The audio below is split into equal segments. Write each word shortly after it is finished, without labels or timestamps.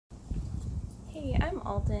Hey, I'm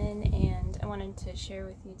Aldyn, and I wanted to share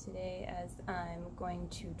with you today as I'm going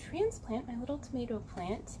to transplant my little tomato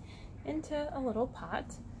plant into a little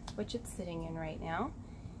pot, which it's sitting in right now.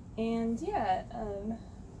 And yeah,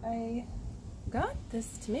 I got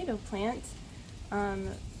this tomato plant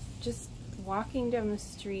just walking down the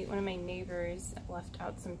street. One of my neighbors left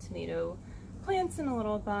out some tomato plants in a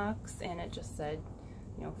little box, and it just said,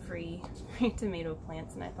 you know, free tomato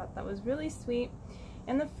plants, and I thought that was really sweet.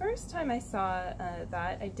 And the first time I saw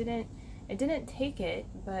that, I didn't take it,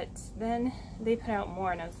 but then they put out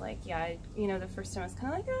more, and I was like, yeah, you know, the first time I was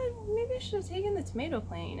kind of like, oh, maybe I should have taken the tomato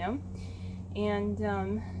plant, you know?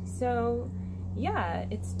 And so yeah,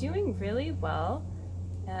 it's doing really well,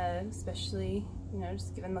 especially, you know,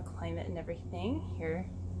 just given the climate and everything here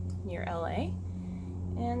near LA.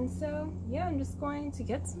 And so yeah, I'm just going to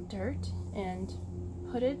get some dirt and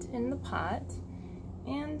put it in the pot,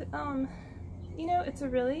 and you know, it's a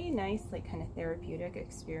really nice, like, kind of therapeutic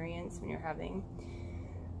experience when you're having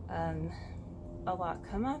a lot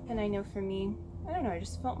come up. And I know for me, I don't know, I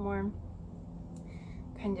just felt more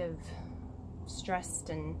kind of stressed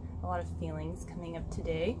and a lot of feelings coming up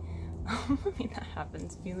today. I mean, that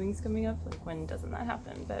happens, feelings coming up, like, when doesn't that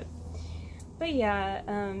happen? But yeah,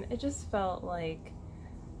 it just felt like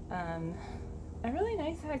a really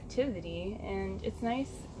nice activity, and it's nice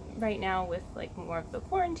right now with like more of the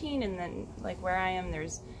quarantine, and then like where I am,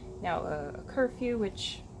 there's now a curfew,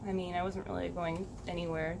 which, I mean, I wasn't really going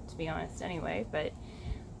anywhere, to be honest, anyway, but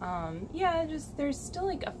yeah, just there's still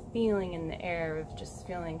like a feeling in the air of just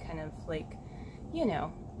feeling kind of like, you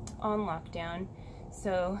know, on lockdown.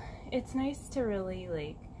 So it's nice to really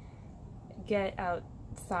like get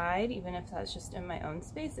outside, even if that's just in my own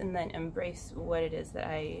space, and then embrace what it is that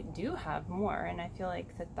I do have more. And I feel like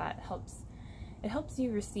that helps. It helps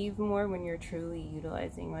you receive more when you're truly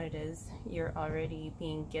utilizing what it is you're already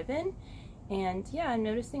being given. And yeah, I'm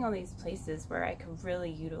noticing all these places where I could really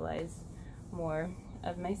utilize more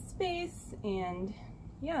of my space, and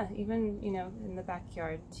yeah, even, you know, in the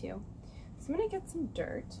backyard too. So I'm gonna get some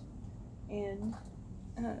dirt and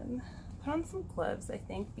put on some gloves, I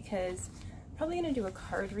think, because I'm probably gonna do a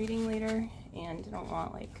card reading later, and I don't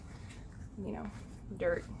want, like, you know,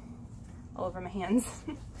 dirt all over my hands.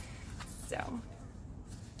 So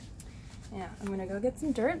yeah, I'm gonna go get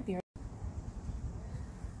some dirt.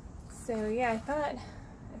 So yeah, I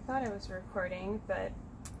thought I was recording, but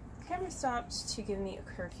the camera stopped to give me a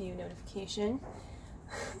curfew notification.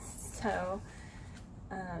 So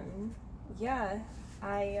yeah,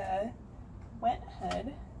 I went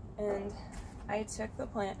ahead and I took the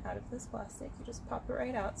plant out of this plastic. You just pop it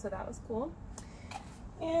right out, so that was cool.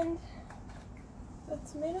 And the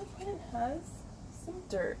tomato plant has some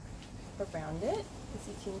dirt around it, as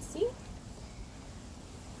you can see.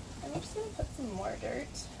 I'm just going to put some more dirt.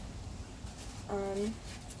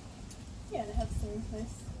 Yeah, and I have some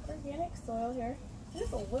nice organic soil here. It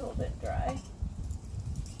is a little bit dry,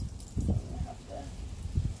 so I'm going to have to,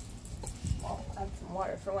 well, add some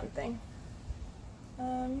water for one thing.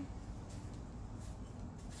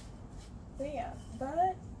 But yeah,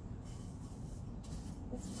 that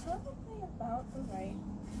is probably about the right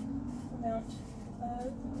amount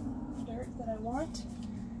of dirt that I want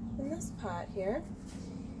in this pot here.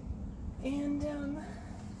 And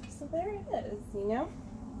so there it is, you know.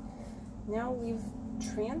 Now we've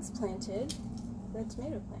transplanted the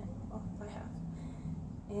tomato plant. Well, I have.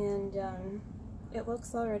 And it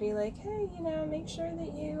looks already like, hey, you know, make sure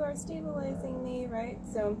that you are stabilizing me, right?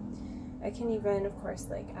 So I can even, of course,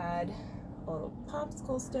 like, add a little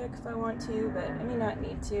popsicle stick if I want to, but I may not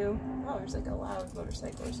need to. Oh, there's like a loud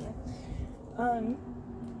motorcycle or something.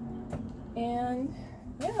 And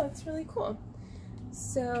yeah, that's really cool.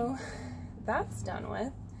 So that's done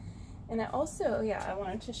with. And I also, yeah, I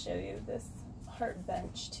wanted to show you this heart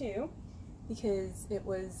bench too, because it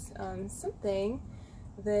was something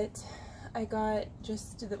that I got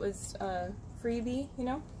just, that was freebie, you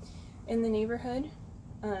know, in the neighborhood,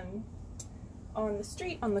 on the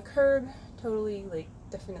street, on the curb, totally, like,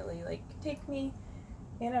 definitely, like, take me.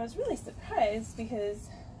 And I was really surprised because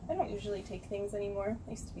I don't usually take things anymore.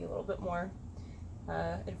 I used to be a little bit more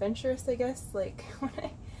adventurous, I guess, like when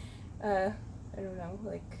I don't know,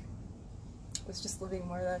 like, was just living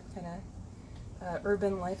more that kind of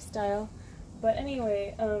urban lifestyle. But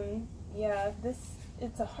anyway, yeah,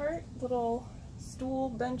 it's a heart little stool,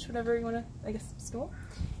 bench, whatever you want to, I guess, stool.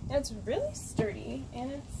 And it's really sturdy,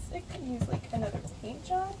 and it could use like another paint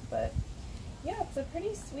job, but yeah, it's a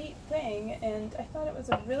pretty sweet thing, and I thought it was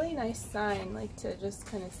a really nice sign, like, to just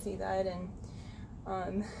kind of see that.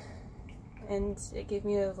 And it gave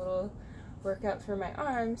me a little workout for my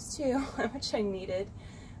arms too, which I needed.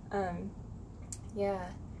 Yeah,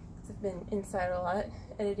 'cause I've been inside a lot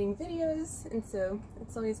editing videos, and so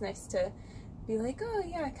it's always nice to be like, oh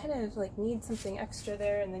yeah, I kind of like need something extra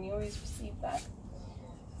there, and then you always receive that.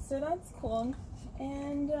 So that's cool.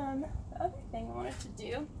 And the other thing I wanted to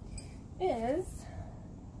do is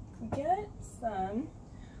get some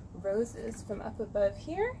roses from up above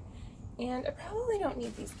here. And I probably don't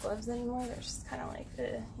need these gloves anymore. They're just kind of like,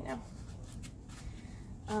 you know.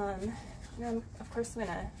 And I'm, of course, I'm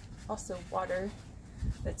gonna also water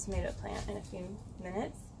the tomato plant in a few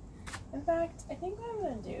minutes. In fact, I think what I'm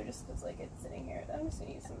gonna do, just because like it's sitting here, I'm just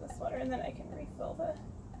gonna use some of this water, and then I can refill the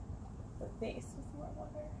vase with more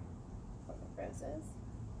water for the roses.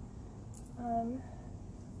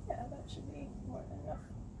 Yeah, that should be more than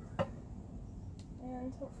enough.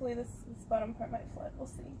 And hopefully this bottom part might flood. We'll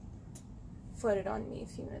see. Flooded on me a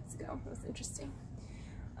few minutes ago. That was interesting.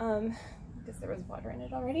 Because there was water in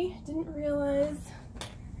it already. Didn't realize.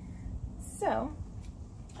 So,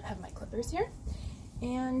 I have my clippers here.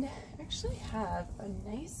 And I actually have a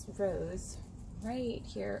nice rose right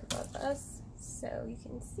here above us. So you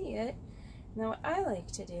can see it. Now what I like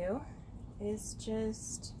to do is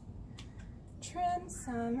just trim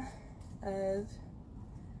some of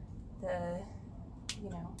the, you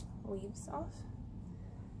know, leaves off.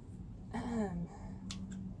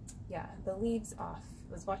 Yeah, the leaves off.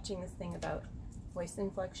 I was watching this thing about voice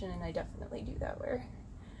inflection, and I definitely do that where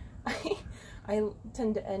I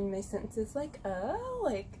tend to end my sentences like,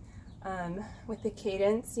 with the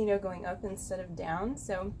cadence, you know, going up instead of down.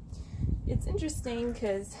 So it's interesting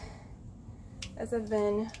because as I've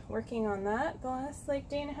been working on that the last like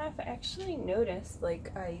day and a half, I actually noticed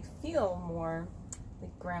like I feel more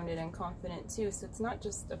like grounded and confident too. So it's not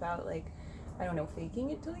just about like, I don't know, faking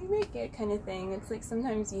it till you make it kind of thing. It's like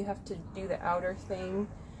sometimes you have to do the outer thing.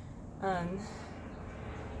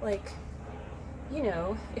 Like, you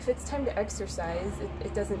know, if it's time to exercise,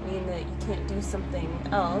 it doesn't mean that you can't do something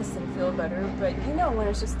else and feel better, but you know when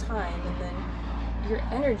it's just time, and then your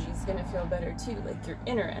energy is going to feel better too, like your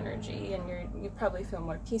inner energy, and you probably feel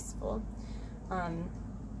more peaceful.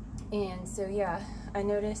 And so yeah, I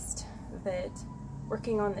noticed that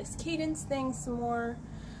working on this cadence thing some more,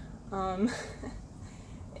 and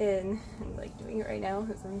I'm like doing it right now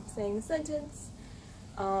as I'm saying the sentence,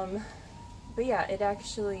 but yeah, it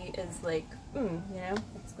actually is like, you know,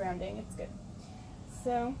 it's grounding, it's good.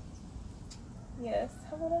 So yes,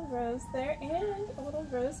 a little rose there and a little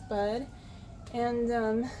rosebud.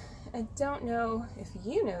 And I don't know if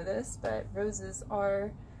you know this, but roses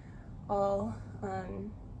are all,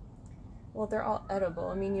 well, they're all edible.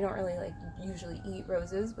 I mean, you don't really like usually eat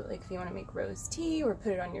roses, but like if you want to make rose tea or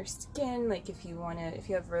put it on your skin, like if you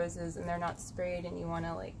have roses and they're not sprayed and you want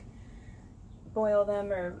to like boil them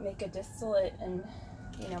or make a distillate and,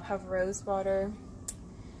 you know, have rose water,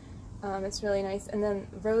 it's really nice. And then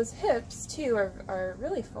rose hips too are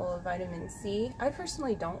really full of vitamin C. I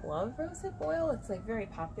personally don't love rose hip oil. It's like very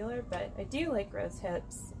popular, but I do like rose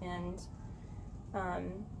hips, and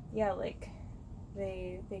yeah, like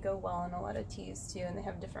they go well in a lot of teas too, and they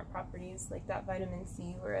have different properties like that vitamin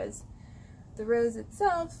C, whereas the rose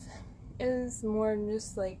itself is more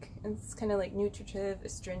just like, it's kind of like nutritive,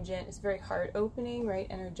 astringent. It's very heart opening, right,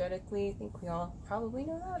 energetically. I think we all probably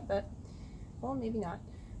know that, but well, maybe not.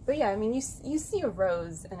 But yeah, I mean, you see a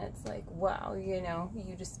rose and it's like, wow, you know,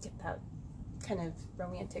 you just get that kind of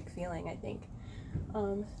romantic feeling, I think.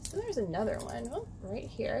 So there's another one, right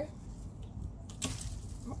here.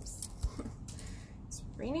 Oops. It's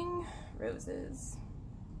raining roses,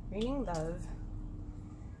 raining love.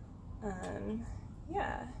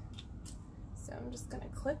 Yeah. So I'm just gonna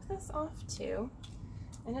clip this off too.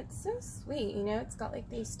 And it's so sweet, you know, it's got like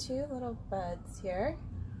these two little buds here.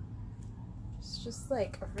 It's just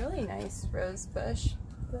like a really nice rose bush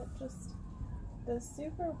that just does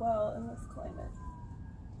super well in this climate.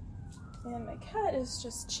 And my cat is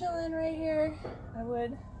just chilling right here. I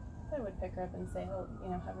would pick her up and say, you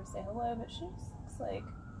know, have her say hello, but she just looks like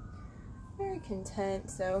very content,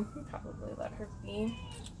 so I'll probably let her be.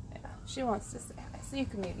 Yeah, she wants to say hi, so you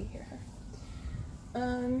can maybe hear her.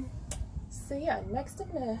 So yeah, next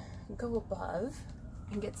I'm gonna go above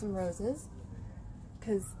and get some roses,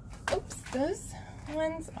 because, oops, those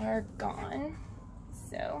ones are gone.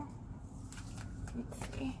 So, let's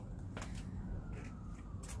see.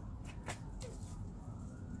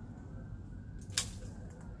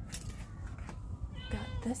 Got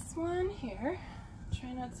this one here.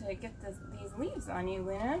 Try not to get these leaves on you,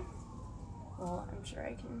 Luna. Well, I'm sure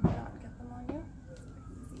I can not get them on you.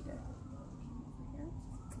 It's easy to here.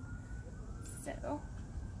 So,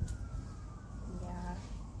 yeah.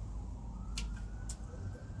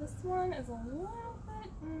 This one is a little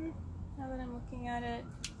bit, now that I'm looking at it,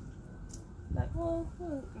 but we'll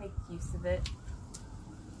make use of it.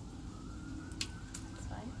 It's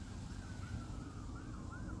fine.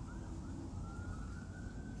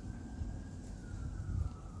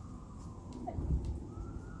 Okay.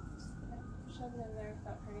 Just gonna shove it in there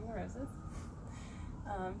without hurting the roses.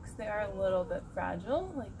 Because they are a little bit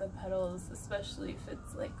fragile, like the petals, especially if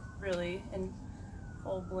it's like really in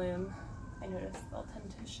full bloom. I notice they'll tend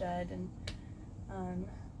to shed, and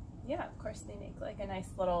yeah, of course they make like a nice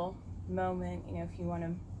little moment, you know, if you want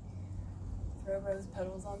to throw rose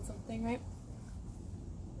petals on something, right?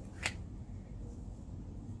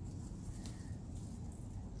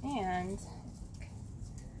 And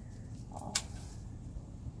I'll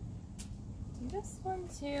do this one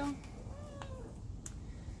too.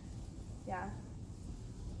 Yeah,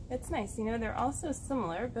 it's nice, you know, they're also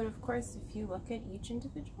similar, but of course if you look at each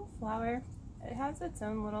individual flower, it has its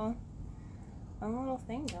own little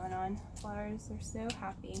thing going on. Flowers are so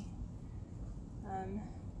happy.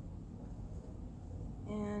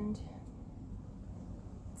 And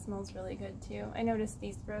it smells really good too. I noticed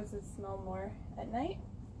these roses smell more at night.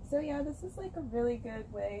 So yeah, this is like a really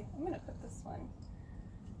good way. I'm gonna put this one,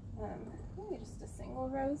 maybe just a single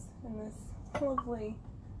rose in this lovely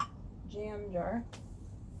jam jar.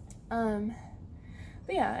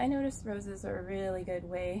 But yeah, I noticed roses are a really good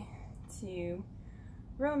way to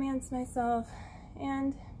romance myself,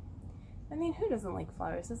 and I mean, who doesn't like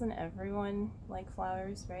flowers? Doesn't everyone like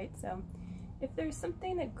flowers, right? So if there's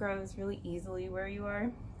something that grows really easily where you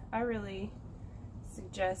are, I really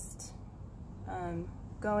suggest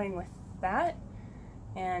going with that.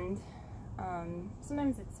 And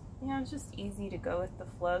sometimes it's, you know, it's just easy to go with the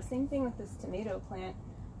flow. Same thing with this tomato plant.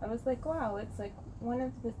 I was like, wow, it's like one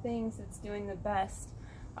of the things that's doing the best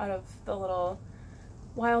out of the little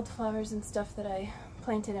wildflowers and stuff that I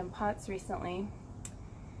planted in pots recently.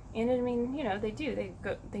 And I mean, you know, they do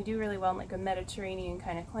really well in like a Mediterranean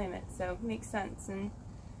kind of climate, so it makes sense.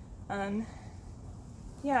 And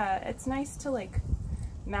yeah, it's nice to like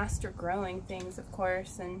master growing things, of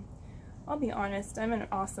course. And I'll be honest, I'm an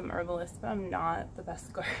awesome herbalist, but I'm not the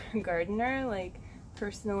best gardener. Like,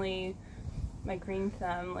 personally, my green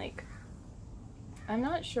thumb, like, I'm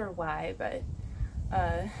not sure why, but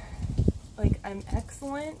like, I'm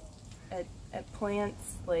excellent at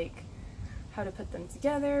plants, like how to put them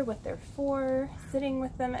together, what they're for, sitting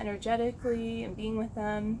with them energetically and being with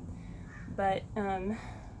them. But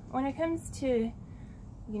when it comes to,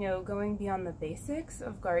 you know, going beyond the basics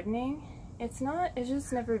of gardening, it's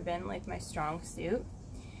just never been like my strong suit.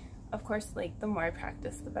 Of course, like, the more I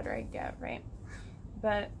practice, the better I get, right?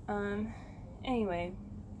 But anyway,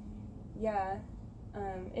 yeah,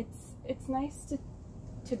 it's nice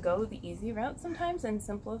to go the easy route sometimes and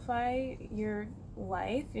simplify your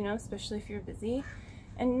life, you know, especially if you're busy,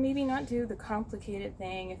 and maybe not do the complicated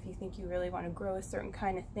thing if you think you really want to grow a certain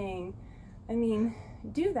kind of thing. I mean,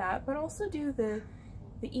 do that, but also do the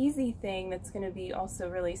easy thing that's going to be also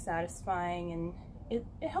really satisfying, and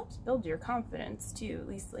it helps build your confidence too, at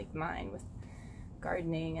least like mine with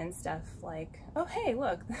gardening and stuff. Like, oh hey,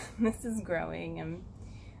 look, this is growing.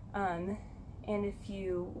 And if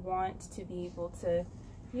you want to be able to,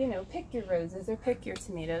 you know, pick your roses or pick your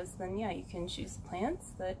tomatoes, then yeah, you can choose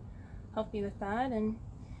plants that help you with that. And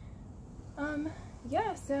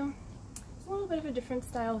yeah, so it's a little bit of a different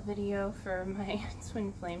style video for my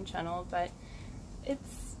Twin Flame channel, but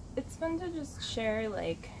it's fun to just share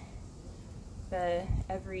like the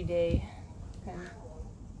everyday kind of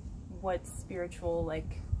what's spiritual,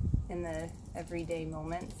 like in the everyday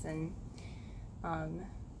moments, and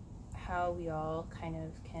how we all kind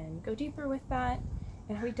of can go deeper with that,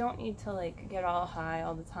 and how we don't need to like get all high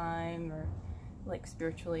all the time, or like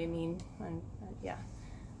spiritually, I mean, yeah,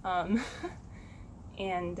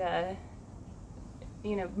 and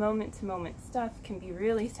you know, moment to moment stuff can be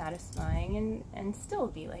really satisfying and still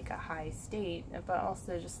be like a high state, but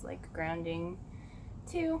also just like grounding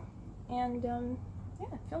too. And yeah,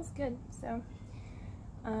 it feels good. So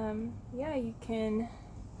yeah, you can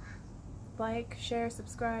like, share,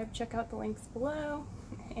 subscribe, check out the links below,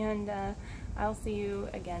 and I'll see you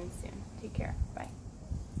again soon. Take care. Bye.